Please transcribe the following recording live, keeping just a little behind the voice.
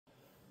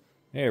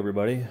Hey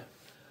everybody,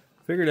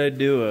 figured I'd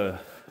do a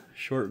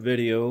short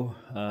video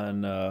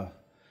on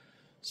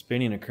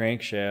spinning a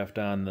crankshaft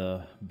on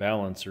the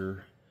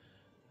balancer.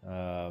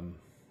 A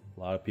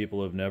lot of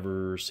people have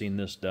never seen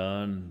this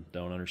done,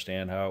 don't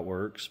understand how it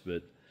works,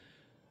 but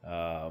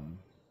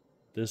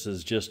this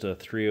is just a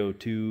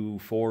 302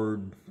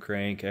 Ford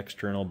crank,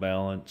 external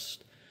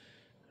balanced,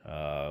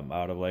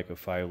 out of like a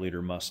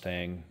 5-liter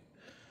Mustang.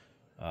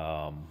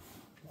 All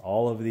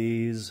of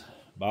these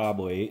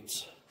bob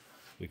weights,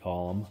 we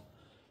call them,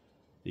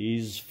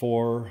 these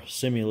four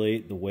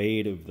simulate the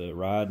weight of the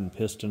rod and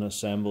piston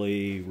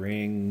assembly,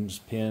 rings,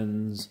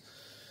 pins,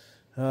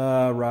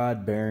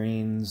 rod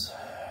bearings.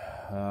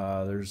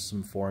 There's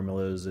some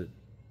formulas that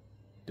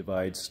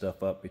divide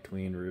stuff up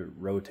between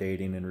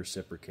rotating and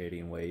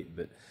reciprocating weight,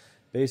 but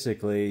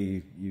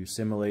basically you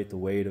simulate the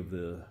weight of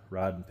the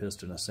rod and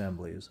piston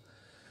assemblies.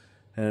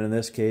 And in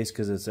this case,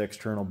 because it's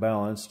external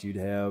balanced, you'd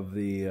have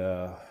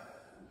the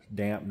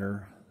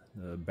dampener,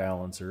 the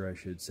balancer I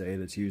should say,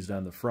 that's used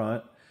on the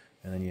front.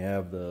 And then you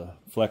have the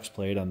flex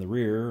plate on the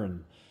rear,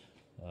 and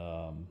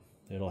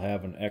it'll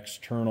have an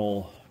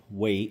external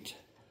weight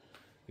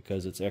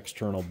because it's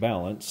external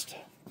balanced.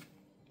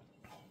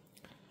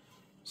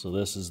 So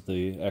this is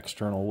the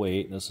external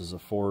weight. This is a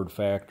Ford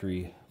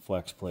factory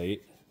flex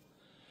plate.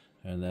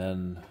 And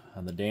then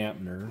on the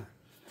dampener,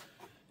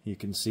 you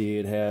can see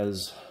it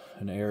has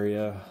an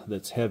area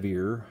that's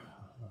heavier.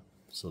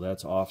 So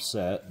that's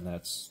offset, and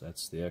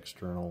that's the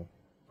external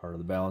part of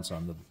the balance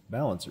on the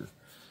balancer.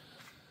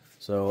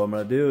 So what I'm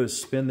going to do is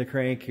spin the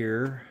crank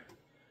here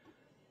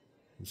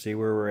and see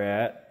where we're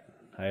at.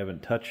 I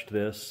haven't touched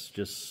this,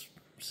 just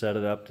set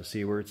it up to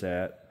see where it's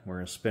at. We're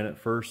going to spin it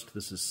first.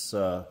 This is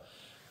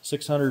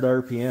 600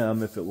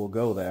 RPM if it will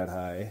go that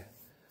high.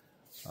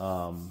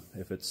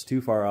 If it's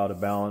too far out of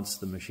balance,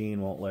 the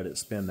machine won't let it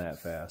spin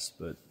that fast,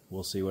 but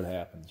we'll see what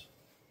happens.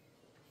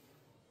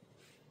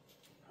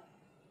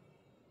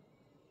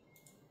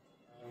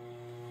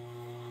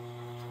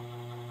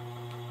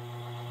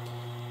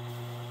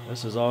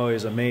 This has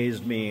always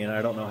amazed me, and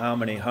I don't know how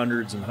many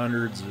hundreds and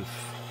hundreds of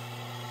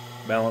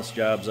balance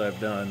jobs I've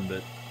done,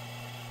 but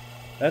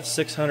that's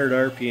 600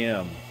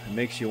 RPM. It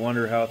makes you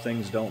wonder how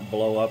things don't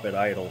blow up at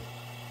idle.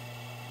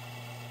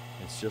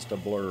 It's just a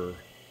blur.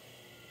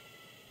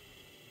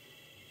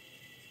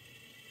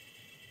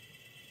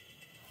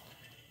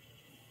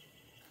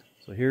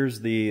 So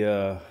here's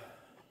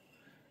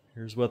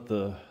what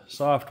the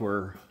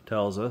software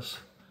tells us.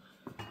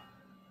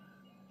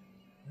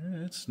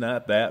 It's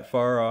not that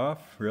far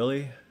off,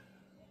 really,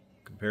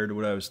 compared to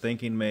what I was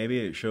thinking. Maybe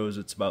it shows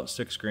it's about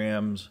 6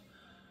 grams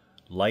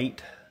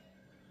light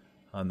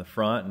on the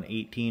front and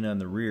 18 on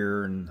the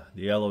rear, and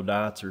the yellow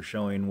dots are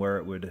showing where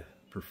it would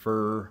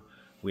prefer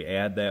we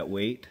add that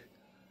weight.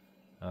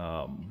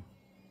 We're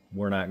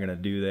not going to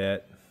do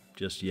that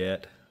just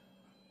yet.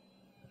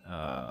 What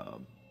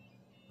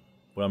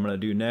I'm going to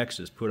do next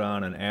is put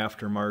on an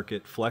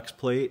aftermarket flex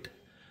plate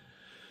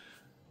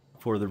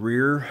for the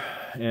rear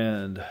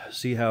and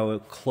see how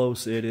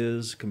close it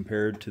is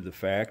compared to the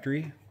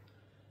factory,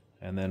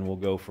 and then we'll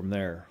go from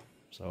there.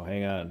 So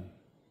hang on.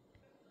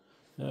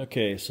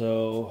 Okay,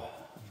 so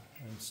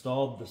I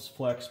installed this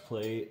flex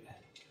plate.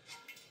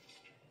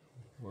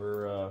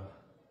 We're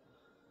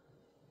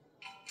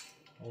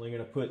only going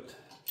to put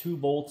 2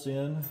 bolts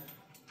in,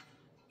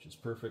 which is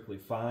perfectly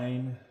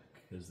fine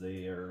because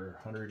they are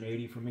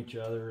 180 from each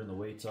other and the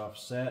weight's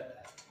offset.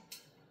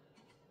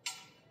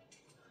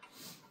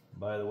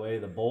 By the way,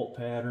 the bolt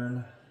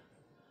pattern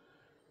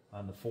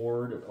on the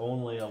Ford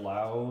only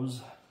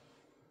allows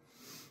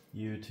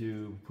you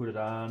to put it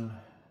on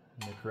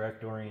in the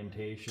correct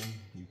orientation.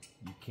 You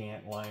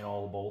can't line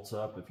all the bolts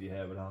up if you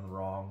have it on the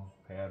wrong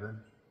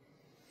pattern.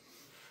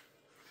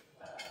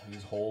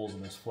 These holes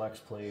in this flex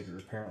plate are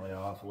apparently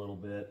off a little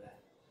bit,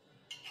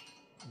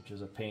 which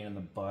is a pain in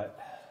the butt,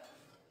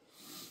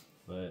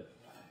 but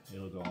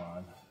it'll go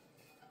on.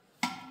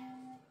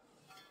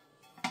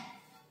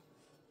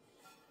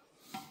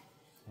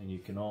 And you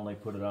can only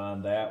put it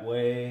on that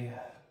way.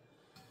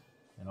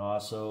 And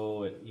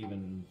also it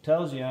even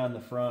tells you on the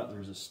front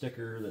there's a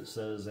sticker that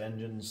says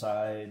engine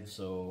side,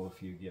 so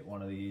if you get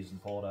one of these and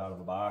pull it out of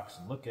the box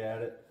and look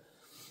at it,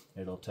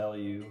 it'll tell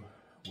you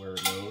where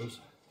it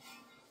goes.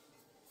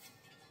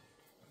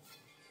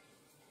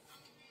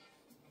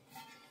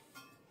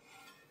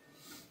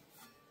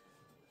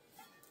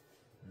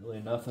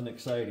 Really nothing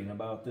exciting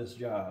about this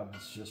job,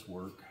 it's just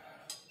work.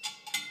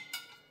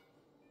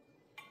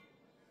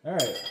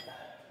 Alright.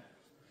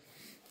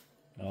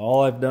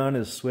 All I've done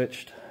is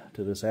switched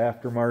to this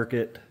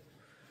aftermarket.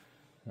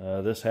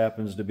 This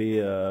happens to be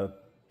a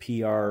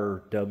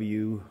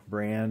PRW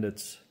brand.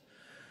 It's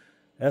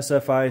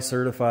SFI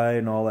certified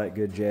and all that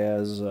good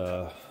jazz.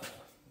 Only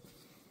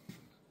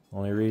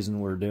reason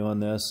we're doing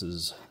this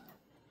is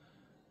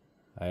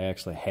I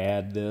actually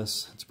had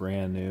this. It's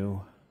brand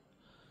new.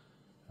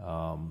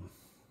 I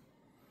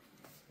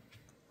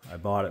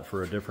bought it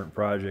for a different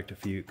project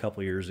a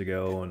couple years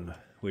ago and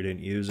we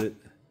didn't use it.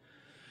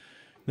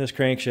 This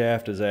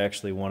crankshaft is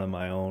actually one of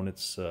my own.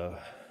 It's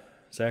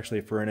It's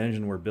actually for an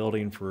engine we're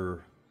building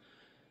for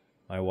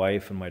my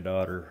wife and my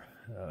daughter,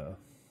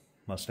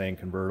 Mustang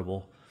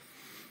convertible.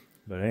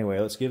 But anyway,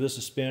 let's give this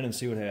a spin and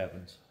see what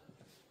happens.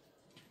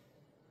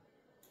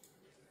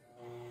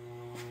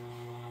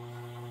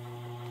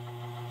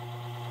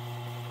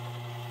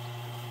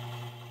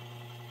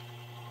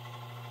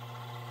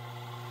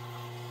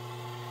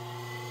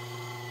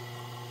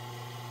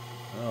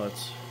 Well,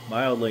 it's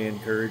mildly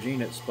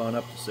encouraging. It spun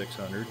up to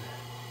 600.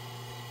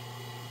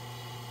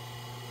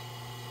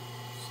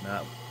 It's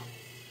not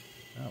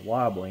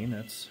wobbling.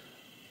 That's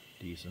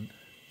decent.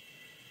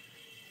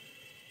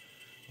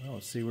 Well,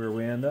 let's see where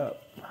we end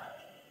up.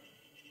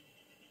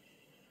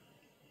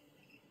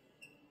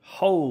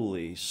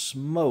 Holy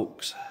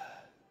smokes.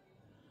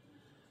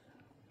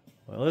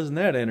 Well, isn't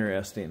that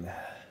interesting?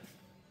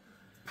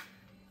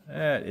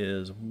 That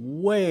is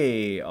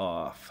way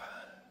off.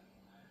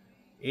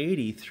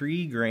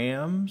 83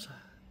 grams.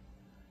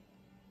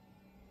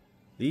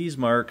 These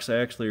marks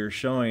actually are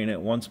showing it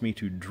wants me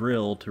to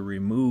drill to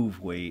remove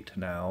weight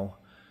now.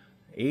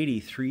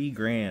 83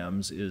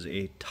 grams is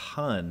a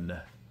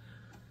ton.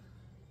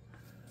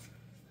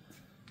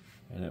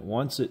 And it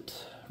wants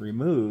it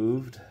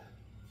removed.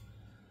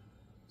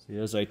 See,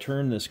 as I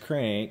turn this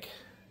crank,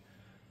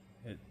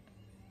 it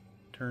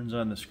turns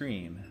on the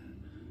screen.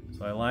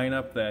 So I line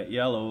up that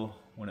yellow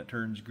when it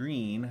turns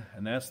green,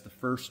 and that's the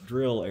first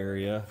drill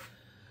area.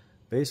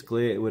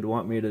 Basically, it would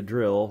want me to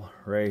drill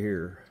right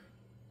here.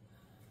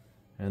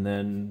 And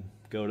then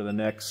go to the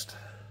next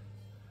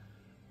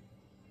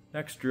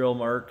drill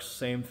marks,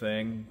 same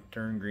thing,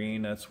 turn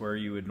green, that's where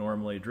you would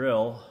normally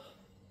drill.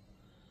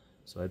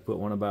 So I'd put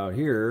one about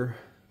here,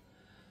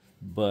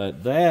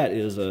 but that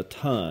is a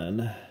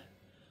ton,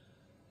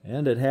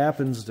 and it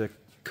happens to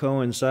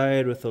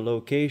coincide with the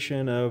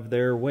location of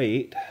their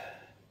weight,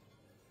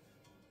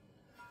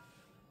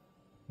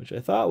 which I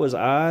thought was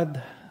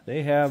odd.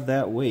 They have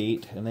that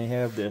weight, and they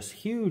have this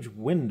huge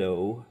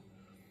window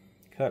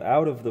cut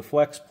out of the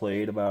flex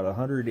plate about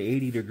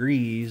 180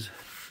 degrees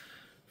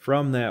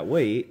from that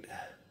weight.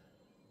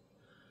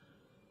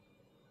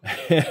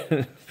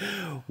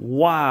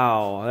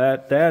 Wow,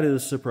 that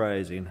is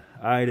surprising.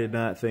 I did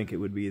not think it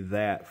would be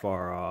that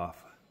far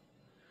off.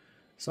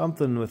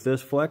 Something with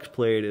this flex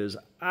plate is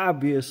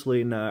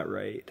obviously not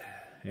right.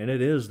 And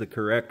it is the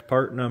correct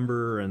part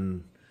number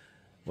and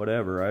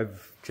whatever.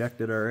 I've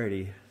checked it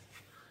already.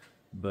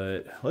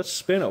 But let's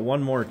spin it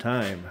one more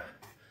time.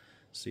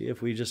 See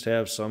if we just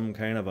have some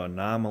kind of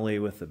anomaly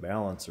with the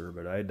balancer,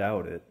 but I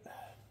doubt it.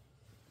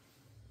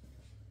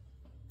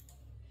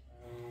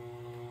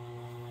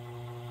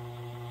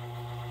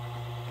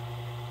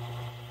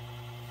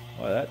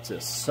 Well, that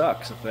just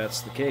sucks if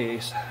that's the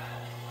case.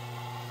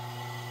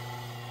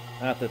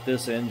 Not that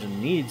this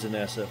engine needs an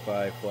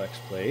SFI flex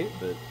plate,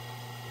 but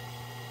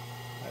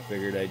I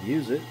figured I'd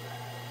use it.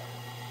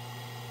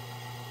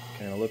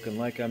 Kind of looking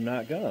like I'm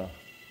not gonna.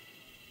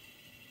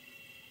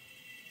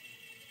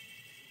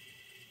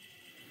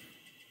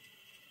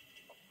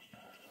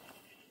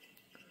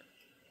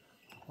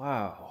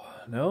 Wow,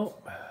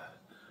 nope.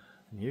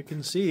 You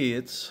can see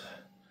it's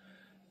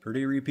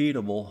pretty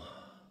repeatable.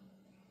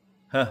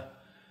 Huh.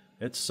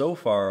 It's so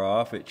far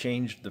off, it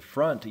changed the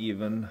front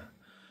even.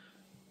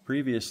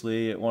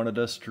 Previously, it wanted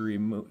us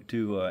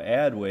to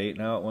add weight.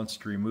 Now it wants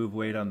to remove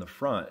weight on the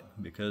front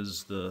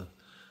because the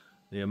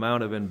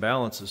amount of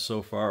imbalance is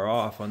so far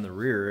off on the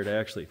rear. It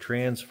actually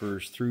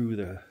transfers through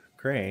the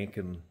crank,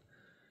 and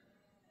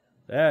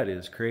that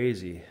is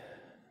crazy.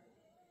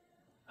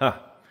 Huh.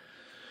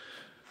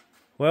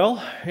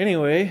 Well,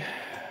 anyway,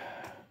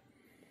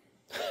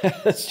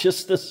 that's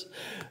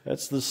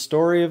the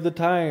story of the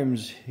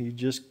times. You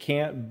just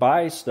can't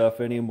buy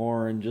stuff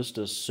anymore and just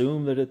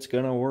assume that it's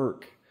gonna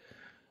work.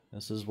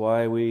 This is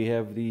why we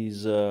have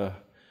these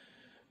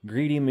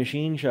greedy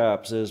machine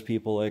shops, as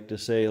people like to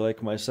say,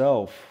 like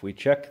myself. We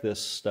check this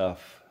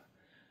stuff.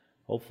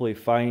 Hopefully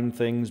find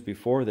things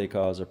before they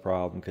cause a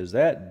problem, because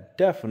that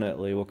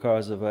definitely will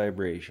cause a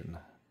vibration.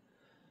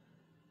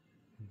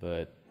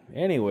 But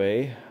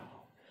anyway,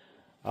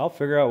 I'll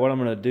figure out what I'm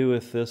going to do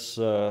with this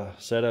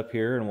setup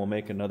here, and we'll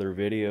make another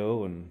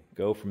video and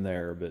go from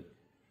there. But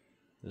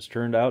this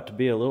turned out to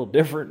be a little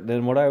different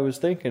than what I was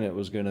thinking it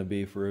was going to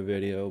be for a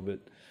video, but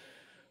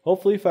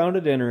hopefully you found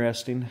it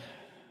interesting.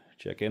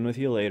 Check in with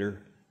you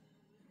later.